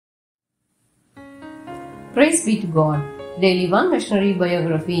Praise be to God. Daily One Missionary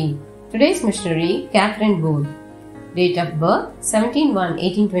Biography. Today's missionary, Catherine Booth. Date of birth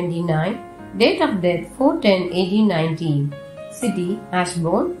 17/1/1829. Date of death 4/10/1890. City,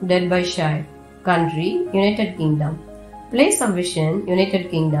 Ashbourne, Derbyshire. Country, United Kingdom. Place of vision,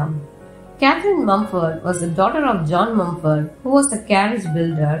 United Kingdom. Catherine Mumford was the daughter of John Mumford, who was a carriage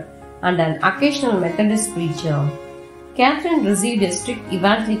builder and an occasional Methodist preacher. Catherine received a strict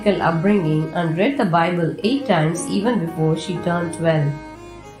evangelical upbringing and read the Bible 8 times even before she turned 12.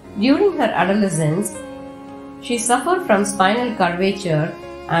 During her adolescence, she suffered from spinal curvature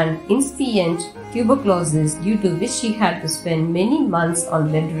and incipient tuberculosis, due to which she had to spend many months on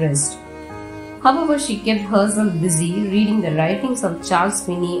bed rest. However, she kept herself busy reading the writings of Charles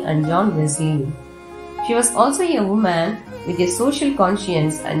Finney and John Wesley. She was also a woman with a social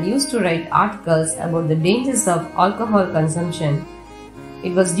conscience and used to write articles about the dangers of alcohol consumption.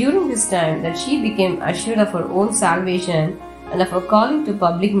 It was during this time that she became assured of her own salvation and of her calling to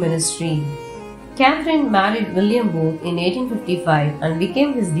public ministry. Catherine married William Booth in 1855 and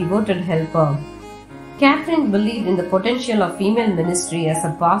became his devoted helper. Catherine believed in the potential of female ministry as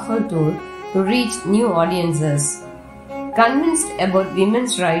a powerful tool to reach new audiences. Convinced about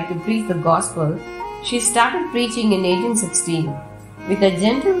women's right to preach the gospel, she started preaching in 1860. With a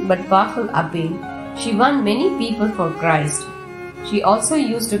gentle but powerful appeal, she won many people for Christ. She also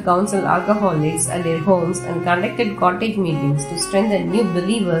used to counsel alcoholics at their homes and conducted cottage meetings to strengthen new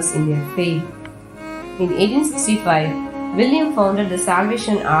believers in their faith. In 1865, William founded the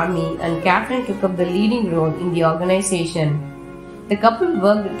Salvation Army and Catherine took up the leading role in the organization. The couple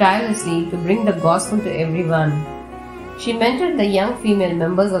worked tirelessly to bring the gospel to everyone. She mentored the young female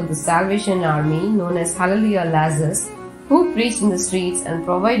members of the Salvation Army, known as Hallelujah Lasses, who preached in the streets and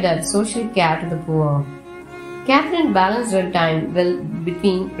provided social care to the poor. Catherine balanced her time well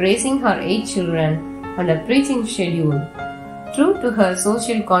between raising her 8 children and a preaching schedule. True to her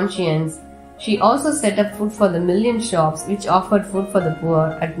social conscience, she also set up Food for the Million shops, which offered food for the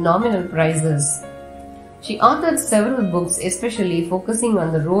poor at nominal prices. She authored several books, especially focusing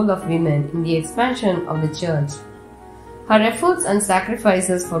on the role of women in the expansion of the church. Her efforts and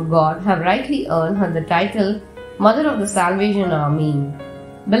sacrifices for God have rightly earned her the title Mother of the Salvation Army.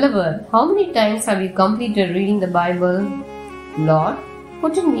 Beloved, how many times have you completed reading the Bible? Lord,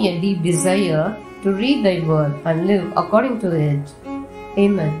 put in me a deep desire to read thy word and live according to it.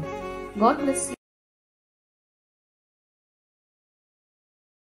 Amen. God bless you.